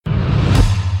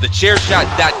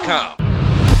thechairshot.com.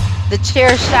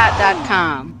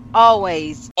 Thechairshot.com.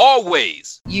 Always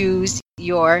use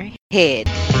your head.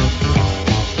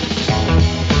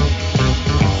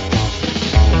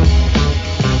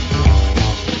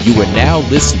 You are now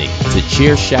listening to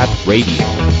Chairshot Radio.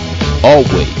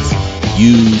 Always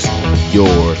use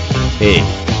your head.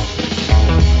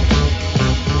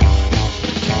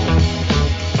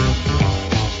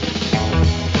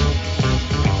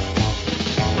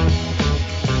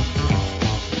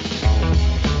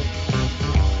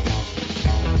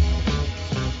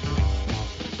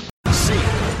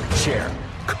 Chair,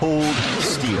 cold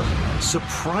steel,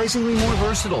 surprisingly more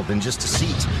versatile than just a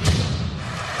seat.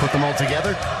 Put them all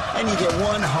together, and you get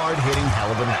one hard-hitting hell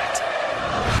of a night.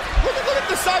 Look at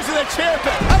the size of that chair.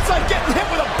 That's like getting hit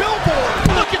with a billboard.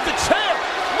 Look at the chair.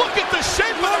 Look at the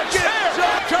shape of that chair.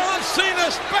 John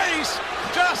Cena's face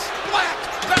just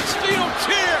slapped that steel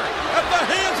chair at the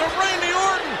hands of Randy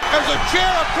Orton. There's a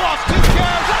chair across two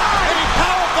chairs, and he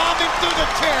powerbombed him through the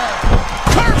chair.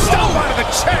 Curb stomp out of the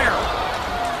chair.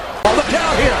 Look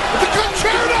out here. The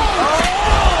concerto.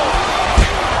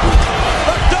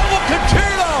 A double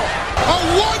concerto. A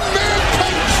one-man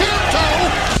concerto.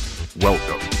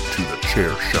 Welcome to the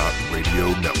Chairshot Radio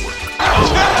Network.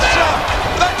 Chairshot!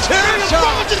 The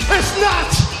Chairshot! It's not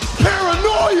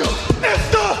paranoia. It's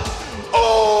the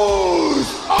ooze.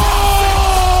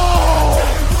 Oh!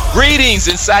 Greetings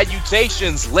and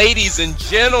salutations, ladies and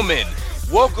gentlemen.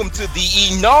 Welcome to the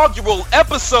inaugural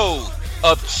episode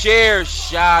of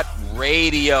Chairshot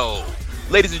Radio.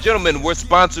 Ladies and gentlemen, we're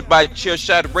sponsored by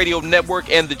Chairshot Radio Network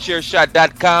and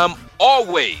thechairshot.com.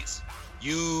 Always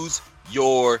use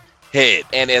your head.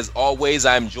 And as always,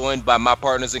 I'm joined by my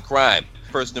partners in crime.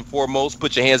 First and foremost,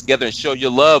 put your hands together and show your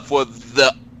love for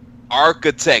the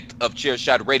architect of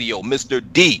Chairshot Radio, Mr.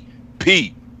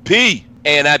 DPP.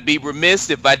 And I'd be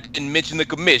remiss if I didn't mention the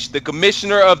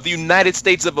commissioner of the United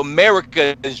States of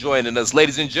America is joining us.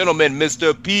 Ladies and gentlemen,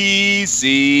 Mr.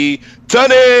 PC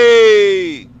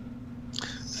Tunney.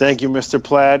 Thank you, Mr.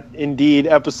 Platt. Indeed,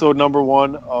 episode number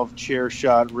 1 of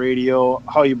Chairshot Radio.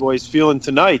 How you boys feeling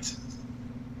tonight?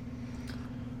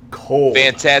 Cold.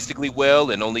 Fantastically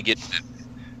well, and only get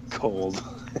cold.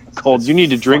 Cold. You need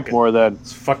to drink more then.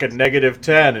 It's fucking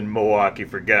 -10 in Milwaukee,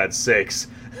 for God's sakes.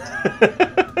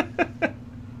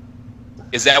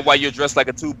 Is that why you're dressed like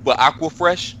a tube of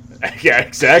Aquafresh? Yeah,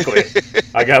 exactly.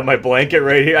 I got my blanket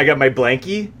right here. I got my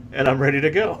blankie, and I'm ready to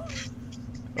go.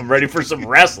 I'm ready for some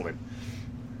wrestling.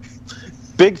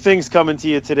 Big things coming to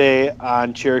you today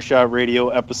on Chairshot Radio,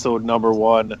 episode number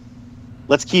 1.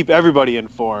 Let's keep everybody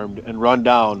informed and run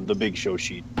down the big show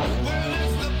sheet.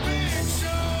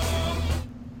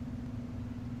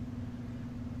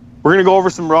 We're going to go over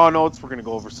some Raw notes. We're going to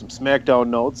go over some SmackDown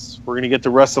notes. We're going to get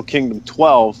to Wrestle Kingdom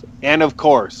 12. And, of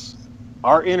course,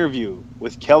 our interview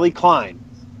with Kelly Klein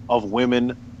of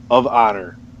Women of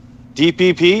Honor.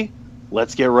 DPP,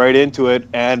 let's get right into it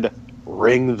and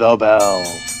ring the bell.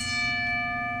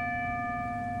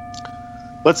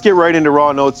 Let's get right into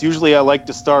Raw notes. Usually I like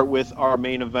to start with our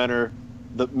main eventer,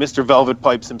 the Mr. Velvet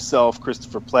Pipes himself,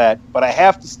 Christopher Platt. But I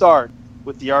have to start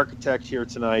with the architect here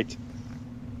tonight.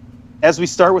 As we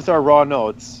start with our Raw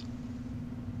notes,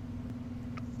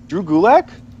 Drew Gulak?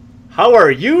 How are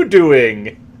you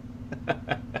doing?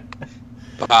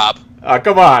 Bob.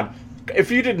 Come on.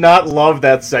 If you did not love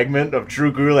that segment of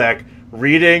Drew Gulak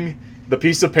reading the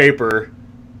piece of paper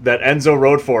that Enzo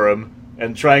wrote for him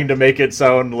and trying to make it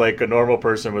sound like a normal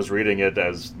person was reading it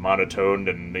as monotoned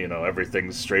and, you know,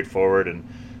 everything's straightforward and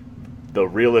the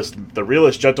realest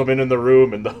gentleman in the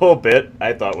room and the whole bit,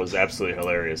 I thought was absolutely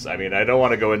hilarious. I mean, I don't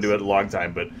want to go into it a long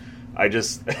time, but I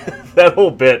just that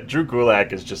whole bit, Drew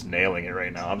Gulak is just nailing it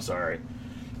right now. I'm sorry.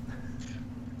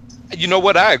 You know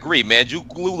what? I agree, man. Drew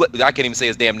Gulak, I can't even say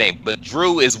his damn name, but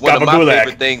Drew is one of my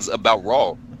favorite things about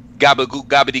Raw.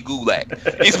 Gobbity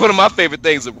Gulak. He's one of my favorite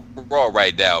things of Raw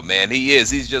right now, man. He is.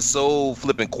 He's just so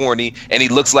flipping corny, and he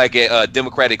looks like a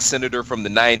Democratic senator from the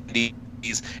 90s.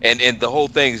 And the whole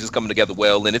thing is just coming together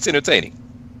well, and it's entertaining.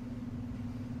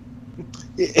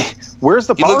 Where's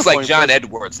the PowerPoint? He looks like John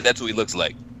Edwards. That's who he looks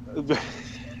like. You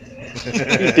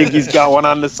think he's got one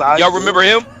on the side? Y'all remember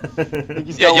him?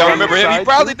 Yeah, y'all remember him? He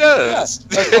probably does.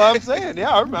 Yeah, that's what I'm saying. Yeah,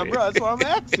 I remember. That's what I'm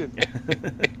asking.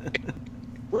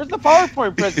 Where's the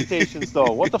PowerPoint presentations,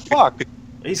 though? What the fuck?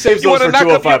 He saves you those for 205 Live.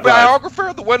 You want to knock up your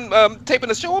biographer, the one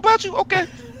taping a show about you? Okay.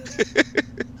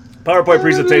 PowerPoint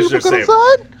presentations are saved.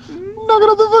 Knock it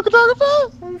up the fucking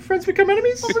photographer. Friends become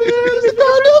enemies.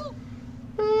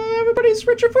 Everybody's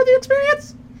richer for the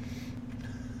experience.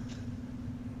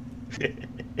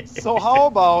 So how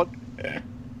about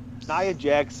Nia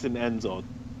Jax and Enzo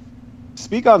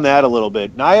speak on that a little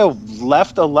bit. Nia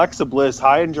left Alexa Bliss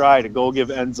high and dry to go give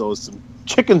Enzo some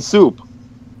chicken soup.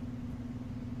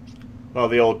 Well,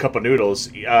 the old cup of noodles,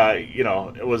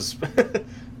 it was...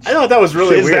 I thought that was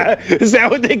really weird. Is that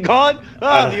what they call it?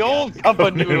 The old cup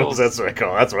of noodles. That's what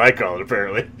I call it,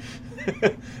 apparently.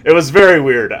 It was very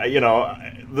weird.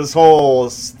 This whole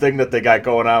thing that they got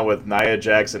going on with Nia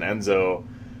Jax and Enzo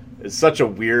is such a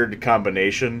weird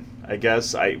combination, I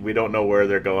guess. We don't know where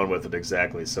they're going with it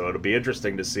exactly, so it'll be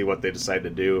interesting to see what they decide to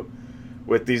do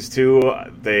with these two.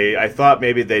 I thought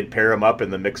maybe they'd pair them up in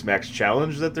the Mix Max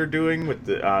Challenge that they're doing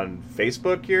on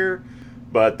Facebook here,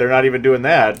 but they're not even doing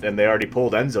that, and they already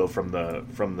pulled Enzo from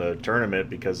the tournament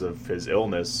because of his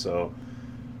illness. So,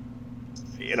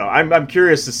 I'm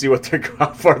curious to see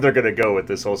how far they're going to go with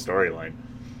this whole storyline.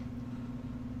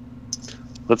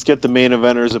 Let's get the main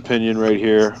eventer's opinion right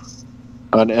here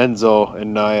on Enzo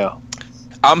and Nia.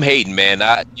 I'm hating, man.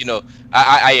 I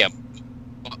am.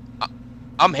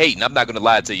 I'm hating. I'm not going to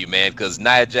lie to you, man, because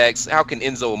Nia Jax, how can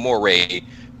Enzo Amore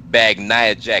bag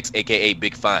Nia Jax, a.k.a.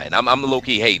 Big Fine? I'm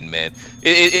low-key hating, man.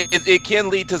 It can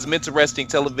lead to some interesting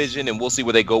television, and we'll see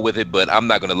where they go with it, but I'm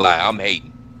not going to lie. I'm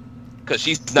hating. Because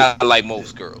she's not like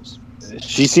most girls.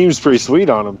 She seems pretty sweet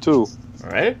on him, too. All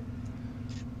right.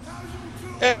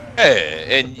 Yeah,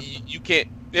 and you can't...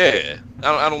 Yeah,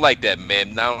 I don't like that,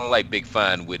 man. I don't like Big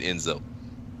Fine with Enzo.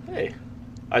 Hey,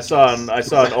 I saw an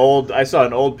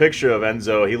old picture of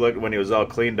Enzo. He looked when he was all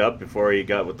cleaned up before he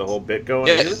got with the whole bit going.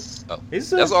 Yeah,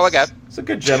 that's all I got. He's a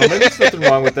good gentleman. There's nothing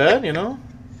wrong with that,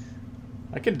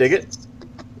 I can dig it.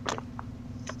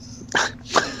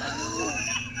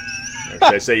 Or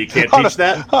should I say you can't teach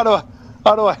that? How do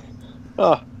I?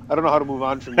 I don't know how to move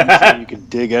on from you saying you can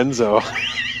dig Enzo.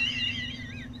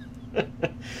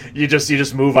 You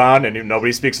just move on, and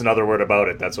nobody speaks another word about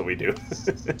it. That's what we do.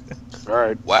 All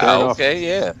right. Wow. Okay.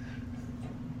 Yeah.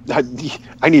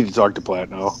 I need to talk to Platt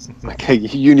now. Okay,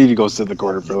 you need to go sit in the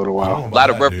corner for a little while. A lot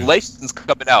of revelations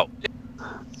coming out.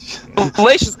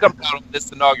 Revelations coming out on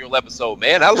this inaugural episode,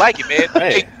 man. I like it, man.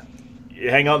 Hey, you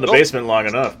hang out in the basement long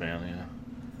enough, man.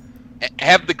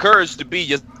 Have the courage to be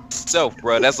yourself,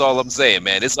 bro. That's all I'm saying,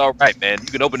 man. It's all right, man. You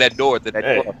can open that door to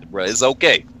that door, bro. It's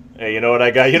okay. Hey, you know what I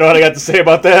got? You know what I got to say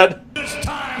about that? It's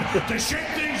time to shake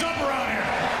things up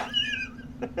around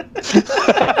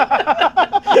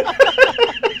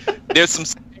here. There's some.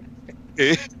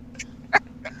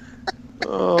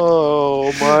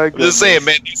 Oh my goodness! I'm just saying,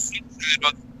 man.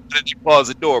 You pause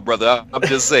the door, brother. I'm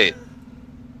just saying.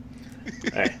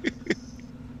 Hey.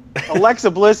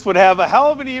 Alexa Bliss would have a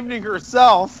hell of an evening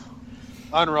herself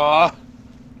on Raw.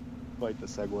 Quite the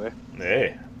segue.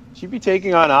 Hey. She'd be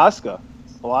taking on Asuka.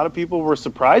 A lot of people were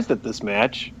surprised at this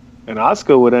match, and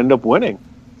Asuka would end up winning.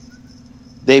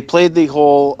 They played the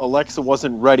whole Alexa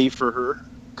wasn't ready for her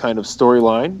kind of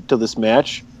storyline to this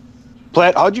match.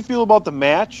 Platt, how'd you feel about the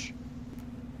match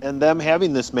and them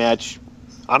having this match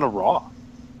on a Raw?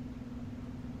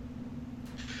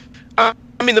 I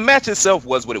mean, the match itself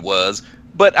was what it was.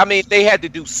 But, I mean, they had to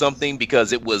do something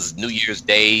because it was New Year's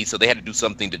Day, so they had to do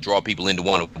something to draw people in to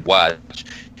want to watch.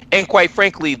 And quite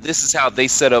frankly, this is how they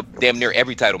set up damn near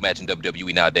every title match in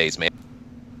WWE nowadays, man.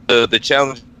 The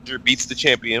challenger beats the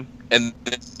champion, and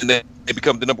then they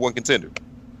become the number one contender.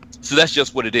 So that's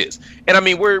just what it is. And, I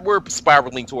mean, we're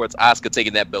spiraling towards Asuka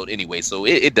taking that belt anyway, so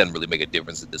it doesn't really make a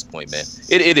difference at this point, man.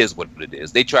 It is what it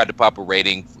is. They tried to pop a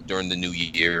rating during the new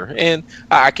year, and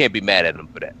I can't be mad at them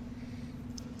for that.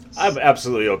 I'm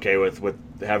absolutely okay with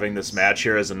having this match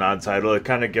here as a non-title. It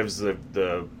kind of gives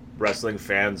the wrestling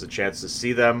fans a chance to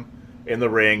see them in the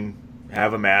ring,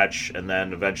 have a match, and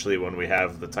then eventually when we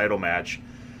have the title match,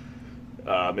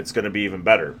 it's going to be even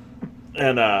better.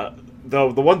 And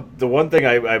the one thing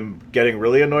I'm getting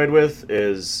really annoyed with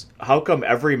is how come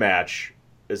every match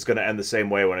is going to end the same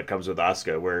way when it comes with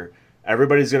Asuka, where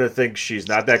everybody's going to think she's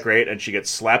not that great and she gets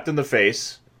slapped in the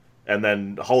face and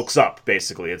then hulks up,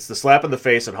 basically. It's the slap in the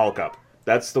face and hulk up.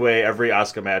 That's the way every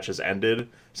Asuka match has ended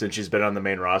since she's been on the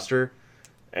main roster.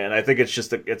 And I think it's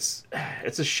just it's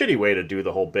a shitty way to do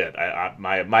the whole bit,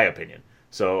 my opinion.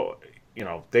 So,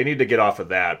 they need to get off of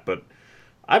that. But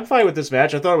I'm fine with this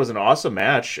match. I thought it was an awesome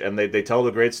match, and they tell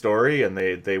a great story, and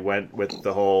they went with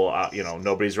the whole,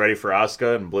 nobody's ready for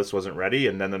Asuka, and Bliss wasn't ready,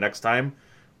 and then the next time,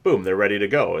 boom, they're ready to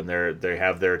go, and they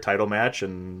have their title match,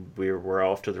 and we're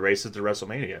off to the races to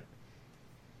WrestleMania.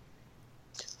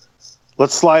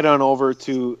 Let's slide on over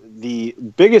to the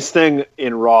biggest thing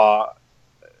in Raw,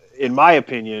 in my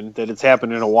opinion, that it's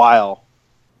happened in a while.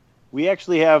 We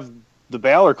actually have the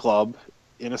Balor Club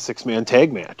in a 6-man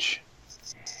tag match.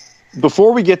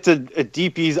 Before we get to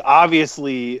DP's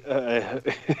obviously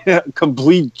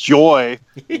complete joy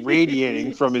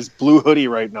radiating from his blue hoodie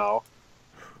right now,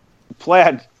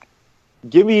 Plaid,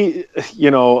 give me,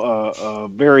 a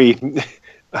very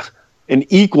an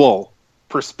equal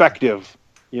perspective,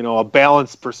 a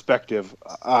balanced perspective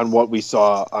on what we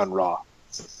saw on Raw.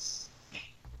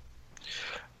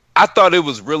 I thought it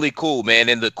was really cool, man.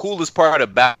 And the coolest part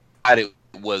about it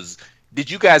was, did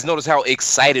you guys notice how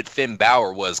excited Finn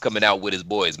Balor was coming out with his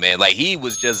boys, man? Like, he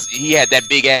had that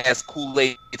big ass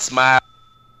Kool-Aid smile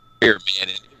here, man.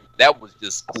 And that was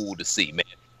just cool to see, man.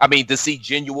 I mean, to see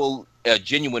genuine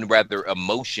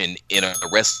emotion in a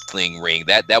wrestling ring,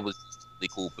 that was really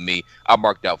cool for me. I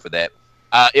marked out for that.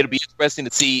 It'll be interesting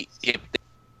to see if it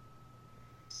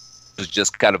was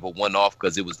just kind of a one-off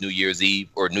because it was New Year's Eve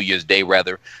or New Year's Day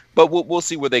rather. But we'll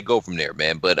see where they go from there,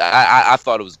 man. But I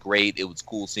thought it was great. It was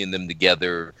cool seeing them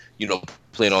together,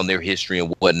 playing on their history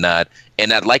and whatnot.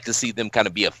 And I'd like to see them kind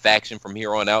of be a faction from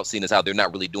here on out, seeing as how they're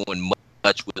not really doing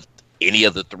much with any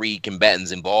of the three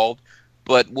combatants involved.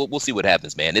 But we'll see what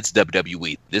happens, man. It's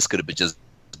WWE. This could have just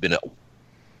been a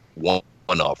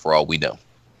one-off for all we know.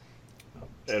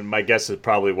 And my guess it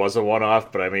probably was a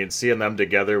one-off, but I mean, seeing them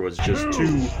together was just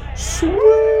too sweet.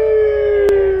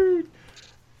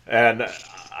 And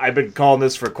I've been calling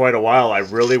this for quite a while. I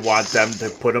really want them to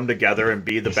put them together and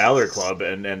be the Balor Club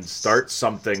and start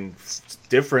something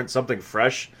different, something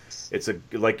fresh. It's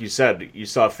like you said, you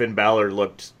saw Finn Balor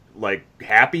looked like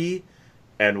happy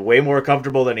and way more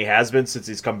comfortable than he has been since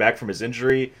he's come back from his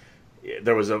injury.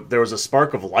 There was a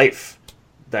spark of life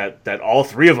that all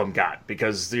three of them got,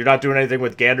 because you're not doing anything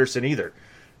with Ganderson either.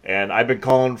 And I've been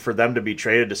calling for them to be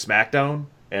traded to SmackDown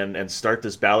and start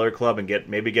this Balor Club and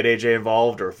maybe get AJ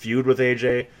involved or feud with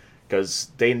AJ,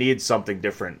 because they need something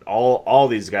different. All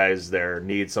these guys there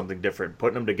need something different.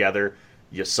 Putting them together,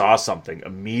 you saw something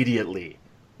immediately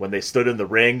when they stood in the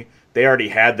ring. They already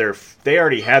had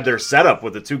their setup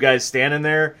with the two guys standing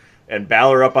there and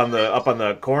Balor up on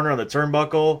the corner on the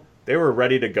turnbuckle. They were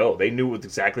ready to go. They knew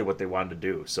exactly what they wanted to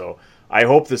do. So I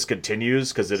hope this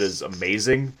continues, because it is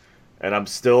amazing. And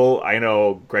I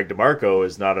know Greg DeMarco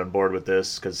is not on board with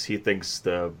this because he thinks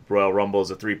the Royal Rumble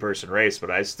is a 3-person race, but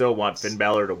I still want Finn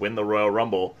Balor to win the Royal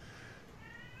Rumble,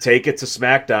 take it to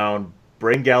SmackDown,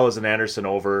 bring Gallows and Anderson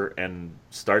over, and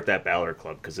start that Balor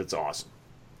Club, because it's awesome.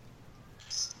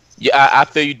 Yeah, I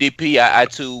feel you, DP. I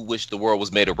too wish the world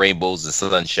was made of rainbows and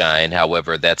sunshine.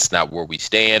 However, that's not where we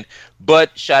stand.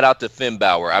 But shout out to Finn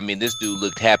Balor. I mean, this dude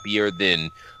looked happier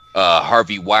than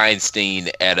Harvey Weinstein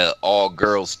at an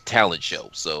all-girls talent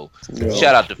show. So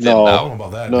shout out to Finn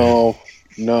Balor. No.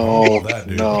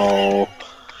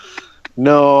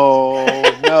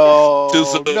 Too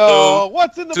soon. No.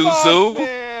 What's in the Too box, soon?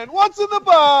 man? What's in the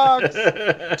box?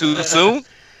 Too soon?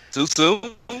 Too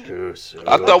soon? Too soon.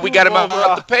 I thought we got him out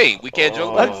the paint. We can't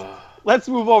joke. Let's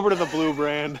move over to the blue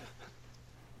brand.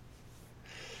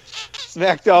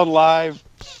 SmackDown Live.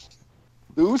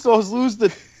 The Usos lose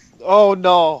the... Oh,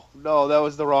 no, that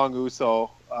was the wrong Uso.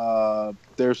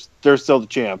 They're still the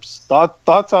champs.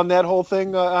 Thoughts on that whole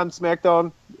thing on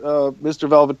SmackDown, Mr.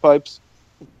 Velvet Pipes?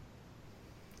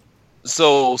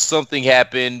 So something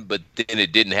happened, but then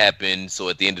it didn't happen. So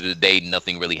at the end of the day,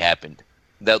 nothing really happened.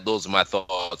 Those are my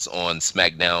thoughts on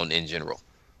SmackDown in general.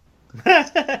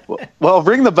 Well,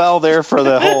 ring the bell there for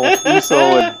the whole Uso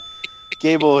and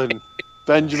Gable and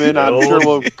Benjamin. I'm sure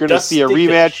we're going to see a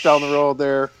rematch down the road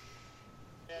there.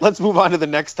 Let's move on to the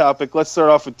next topic. Let's start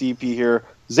off with DP here.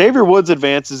 Xavier Woods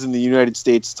advances in the United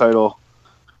States title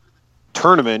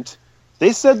tournament.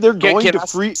 They said they're going to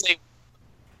free...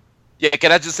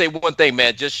 Can I just say one thing,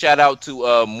 man? Just shout out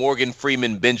to Morgan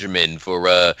Freeman Benjamin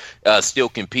for still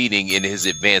competing in his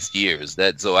advanced years.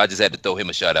 So I just had to throw him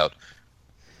a shout out.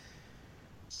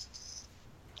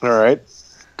 All right,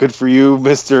 good for you,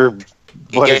 Mr.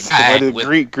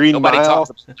 Green nobody Mile.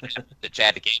 Talks about the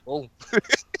Chad Gable.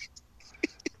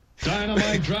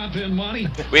 Dynamite drop in money.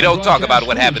 We don't talk about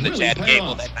what happened to Chad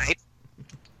Gable that night.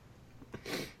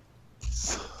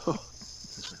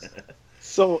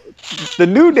 So the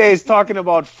New Day is talking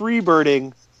about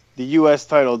freebirding the U.S.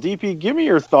 title. DP, give me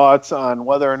your thoughts on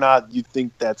whether or not you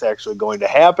think that's actually going to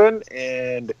happen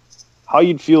and how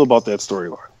you'd feel about that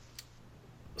storyline.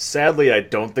 Sadly, I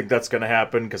don't think that's going to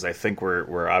happen, because I think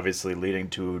we're obviously leading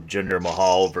to Jinder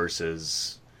Mahal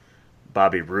versus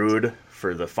Bobby Roode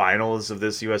for the finals of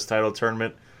this U.S. title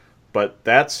tournament. But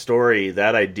that story,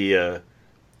 that idea,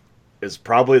 is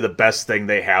probably the best thing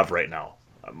they have right now.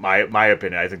 My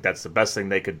opinion, I think that's the best thing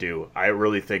they could do. I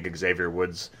really think Xavier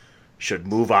Woods should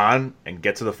move on and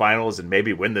get to the finals and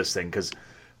maybe win this thing, because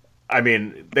I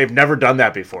mean, they've never done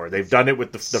that before. They've done it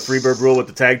with the Freebird rule with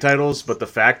the tag titles, but the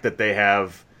fact that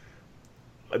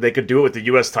they could do it with the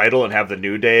U.S. title and have the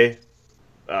New Day,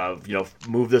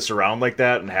 move this around like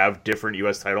that and have different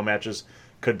U.S. title matches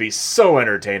could be so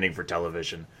entertaining for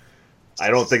television. I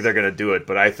don't think they're going to do it,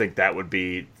 but I think that would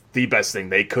be the best thing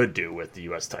they could do with the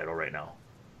U.S. title right now.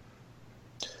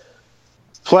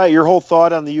 Flat, your whole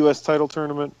thought on the U.S. title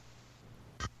tournament?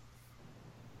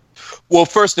 Well,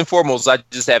 first and foremost, I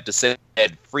just have to say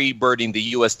that freebirding the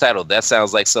U.S. title, that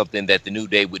sounds like something that the New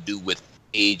Day would do with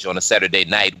Age on a Saturday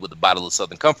night with a bottle of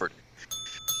Southern Comfort.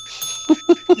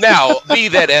 Now, be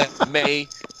that as it may,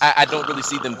 I don't really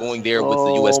see them going there with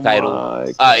the U.S. title.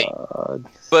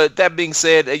 But that being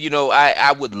said,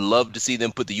 I would love to see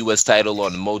them put the U.S. title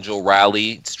on Mojo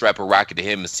Rawley, strap a rocket to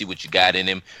him and see what you got in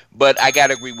him. But I got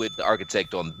to agree with the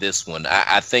architect on this one.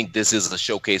 I think this is a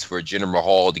showcase for Jinder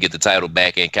Mahal to get the title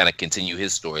back and kind of continue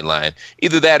his storyline.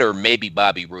 Either that or maybe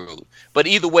Bobby Roode. But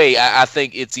either way, I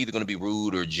think it's either going to be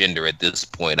Roode or Jinder at this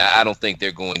point. I don't think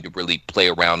they're going to really play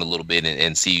around a little bit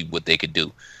and see what they could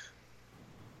do.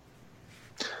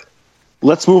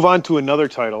 Let's move on to another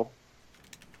title.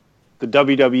 The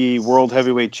WWE World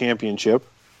Heavyweight Championship.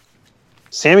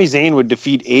 Sami Zayn would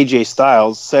defeat AJ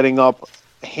Styles, setting up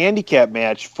a handicap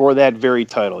match for that very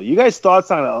title. You guys' thoughts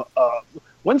on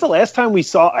when's the last time we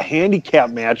saw a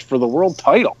handicap match for the world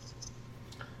title?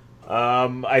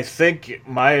 I think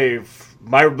the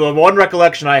one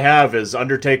recollection I have is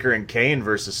Undertaker and Kane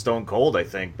versus Stone Cold. I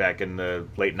think back in the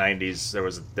late '90s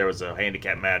there was a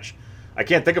handicap match. I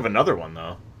can't think of another one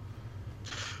though.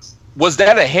 Was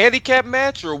that a handicap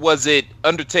match, or was it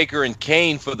Undertaker and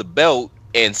Kane for the belt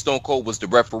and Stone Cold was the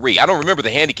referee? I don't remember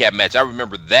the handicap match. I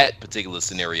remember that particular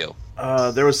scenario.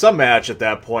 There was some match at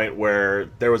that point where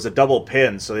there was a double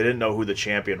pin, so they didn't know who the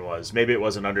champion was. Maybe it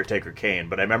wasn't Undertaker Kane,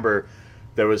 but I remember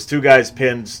there was two guys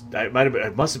pinned.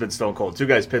 It must have been Stone Cold. Two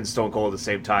guys pinned Stone Cold at the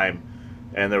same time,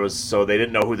 and so they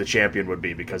didn't know who the champion would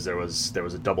be because there was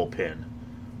a double pin.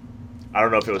 I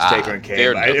don't know if it was Taker and Kane.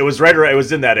 It was It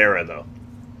was in that era though.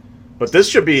 But this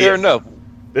should be fair enough.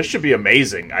 This should be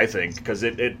amazing, I think, because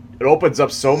it opens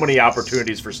up so many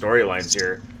opportunities for storylines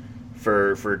here,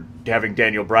 for having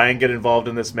Daniel Bryan get involved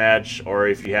in this match, or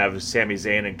if you have Sami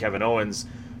Zayn and Kevin Owens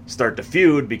start to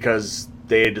feud because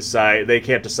they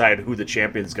can't decide who the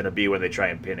champion's going to be when they try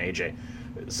and pin AJ.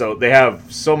 So they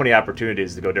have so many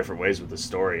opportunities to go different ways with the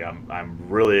story. I'm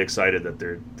really excited that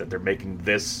they're making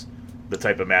this the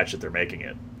type of match that they're making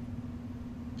it.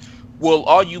 Well,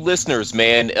 all you listeners,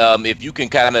 man, if you can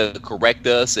kind of correct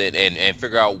us and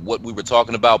figure out what we were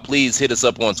talking about, please hit us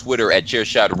up on Twitter at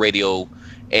Chairshot Radio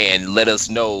and let us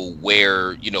know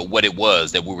where, what it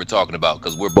was that we were talking about,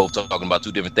 because we're both talking about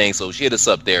two different things. So hit us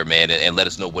up there, man, and let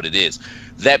us know what it is.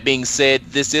 That being said,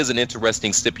 this is an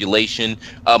interesting stipulation.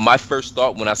 My first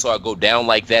thought when I saw it go down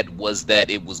like that was that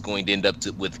it was going to end up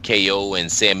with KO and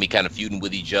Sammy kind of feuding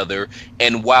with each other.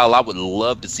 And while I would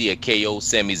love to see a KO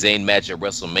Sami Zayn match at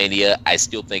WrestleMania, I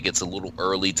still think it's a little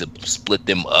early to split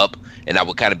them up, and I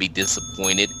would kind of be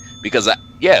disappointed. Because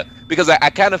I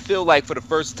kind of feel like for the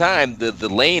first time, the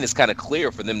lane is kind of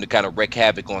clear for them to kind of wreak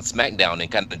havoc on SmackDown and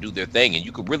kind of do their thing. And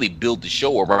you could really build the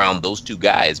show around those two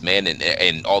guys, man,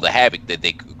 and all the havoc that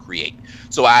they could create.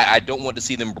 So I don't want to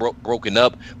see them broken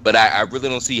up, but I really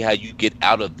don't see how you get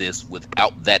out of this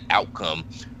without that outcome.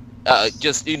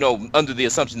 Under the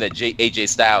assumption that AJ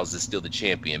Styles is still the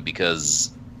champion,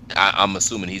 because I'm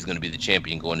assuming he's going to be the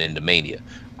champion going into Mania.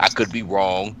 I could be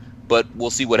wrong, but we'll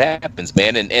see what happens,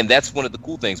 man. And that's one of the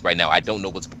cool things right now. I don't know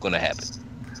what's going to happen.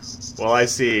 Well, I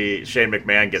see Shane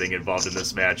McMahon getting involved in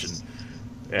this match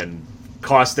and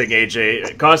costing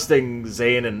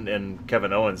Zayn and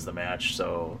Kevin Owens the match.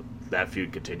 So that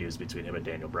feud continues between him and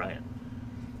Daniel Bryan.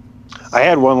 I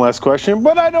had one last question,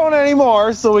 but I don't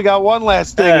anymore. So we got one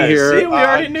last thing here. See, we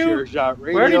already knew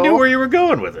where you were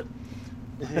going with it.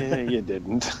 You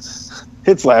didn't.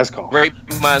 It's last call. Great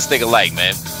minds think alike,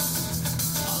 man.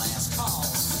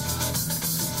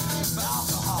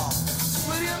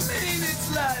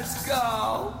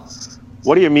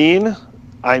 What do you mean?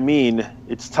 I mean,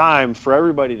 it's time for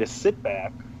everybody to sit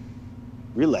back,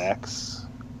 relax,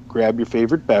 grab your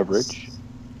favorite beverage,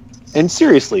 and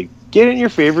seriously, get in your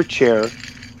favorite chair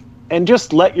and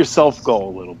just let yourself go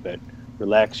a little bit.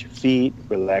 Relax your feet,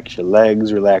 relax your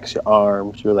legs, relax your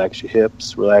arms, relax your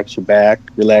hips, relax your back,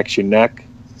 relax your neck.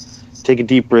 Take a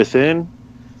deep breath in,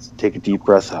 take a deep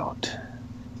breath out.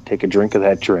 Take a drink of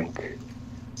that drink.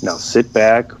 Now sit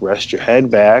back, rest your head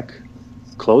back,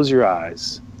 close your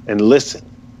eyes, and listen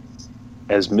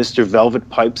as Mr. Velvet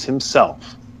Pipes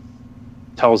himself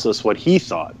tells us what he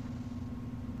thought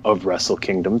of Wrestle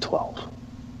Kingdom 12.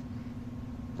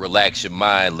 relax your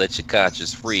mind, let your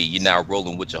conscience free. You're now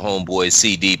rolling with your homeboy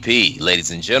CDP.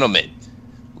 Ladies and gentlemen,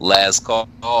 last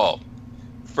call.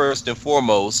 First and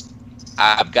foremost,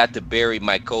 I've got to bury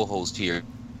my co-host here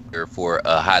for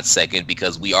a hot second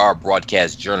because we are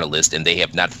broadcast journalists and they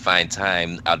have not found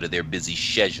time out of their busy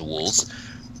schedules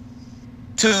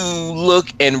to look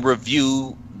and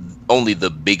review only the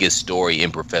biggest story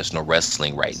in professional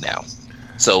wrestling right now.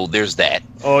 So there's that.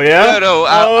 Oh yeah?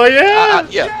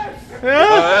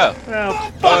 Yeah.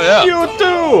 Fuck you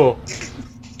too.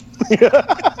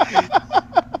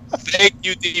 Thank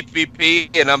you,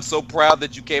 DPP, and I'm so proud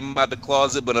that you came out of the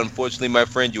closet, but unfortunately, my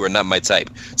friend, you are not my type.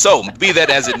 So, be that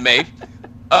as it may,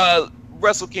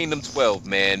 Wrestle Kingdom 12,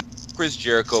 man, Chris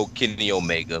Jericho, Kenny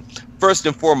Omega. First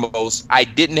and foremost, I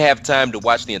didn't have time to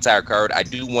watch the entire card. I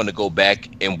do want to go back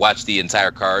and watch the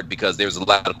entire card because there's a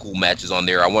lot of cool matches on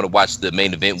there. I want to watch the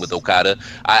main event with Okada.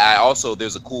 I also,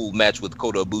 there's a cool match with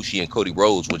Kota Ibushi and Cody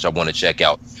Rhodes, which I want to check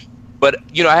out. But,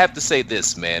 you know, I have to say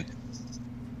this, man.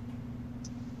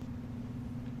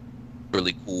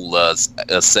 Really cool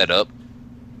setup.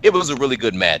 It was a really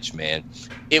good match, man.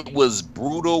 It was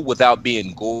brutal without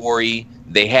being gory.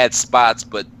 They had spots,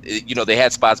 but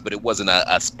it wasn't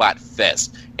a spot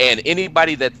fest. And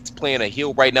anybody that's playing a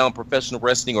heel right now in professional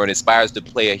wrestling or aspires to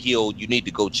play a heel, you need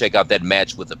to go check out that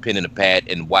match with a pen and a pad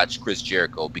and watch Chris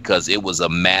Jericho because it was a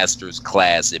master's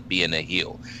class at being a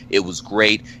heel. It was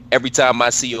great. Every time I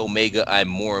see Omega, I'm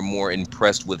more and more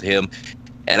impressed with him.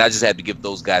 And I just had to give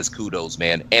those guys kudos,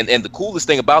 man. And the coolest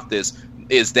thing about this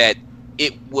is that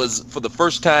it was for the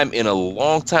first time in a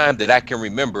long time that I can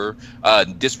remember,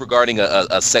 disregarding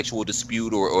a sexual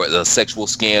dispute or a sexual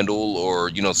scandal or,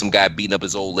 you know, some guy beating up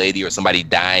his old lady or somebody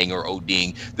dying or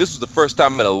ODing. This was the first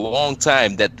time in a long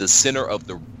time that the center of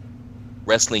the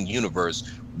wrestling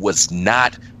universe was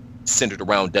not centered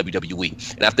around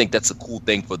WWE. And I think that's a cool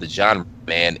thing for the genre,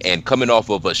 man. And coming off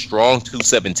of a strong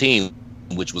 217,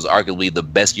 which was arguably the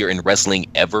best year in wrestling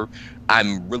ever,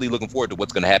 I'm really looking forward to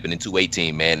what's going to happen in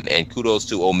 218, man. And kudos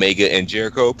to Omega and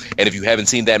Jericho. And if you haven't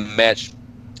seen that match,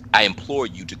 I implore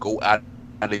you to go out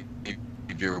of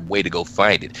your way to go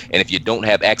find it. And if you don't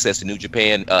have access to New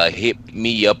Japan, hit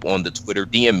me up on the Twitter,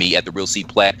 DM me at The Real C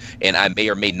Platt, and I may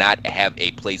or may not have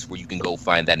a place where you can go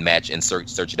find that match and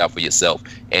search it out for yourself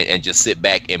and just sit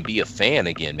back and be a fan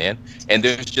again, man. And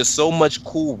there's just so much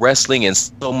cool wrestling and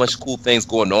so much cool things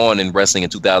going on in wrestling in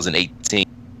 2018.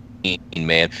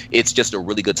 Man, it's just a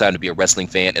really good time to be a wrestling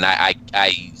fan, and I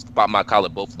spot my collar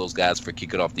both of those guys for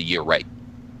kicking off the year right,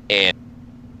 and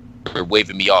they're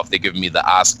waving me off. They're giving me the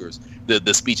Oscars.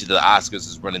 The speech of the Oscars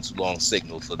is running too long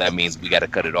signal, so that means we got to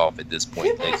cut it off at this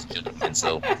point, ladies and gentlemen.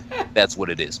 So that's what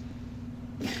it is.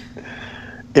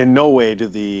 In no way do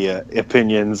the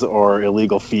opinions or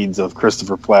illegal feeds of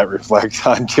Christopher Platt reflect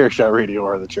on Chairshot Radio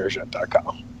or the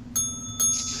Chairshot.com.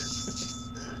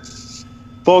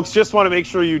 Folks, just want to make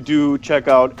sure you do check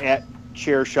out at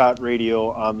Chairshot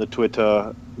Radio on the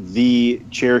Twitter, the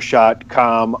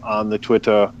Chairshot.com on the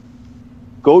Twitter.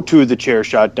 Go to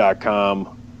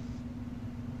thechairshot.com.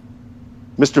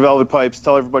 Mr. Velvet Pipes,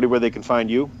 tell everybody where they can find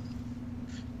you.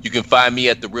 You can find me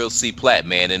at The Real C Platt,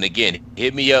 man. And again,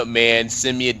 hit me up, man.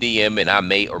 Send me a DM, and I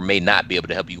may or may not be able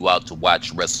to help you out to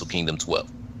watch Wrestle Kingdom 12.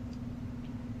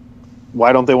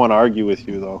 Why don't they want to argue with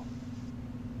you, though?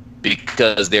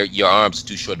 Because your arms are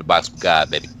too short to box with God,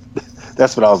 baby.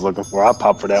 That's what I was looking for. I'll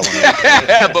pop for that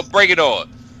one. But bring it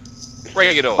on.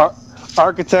 Bring it on.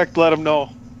 Architect, let them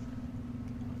know.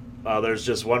 There's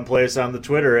just one place on the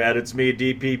Twitter, at It's Me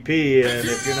DPP, and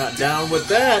if you're not down with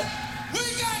that, We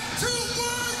got 2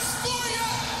 words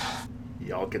for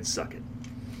y'all can suck it.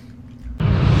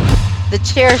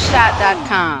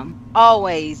 Thechairshot.com.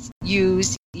 Always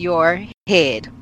use your head.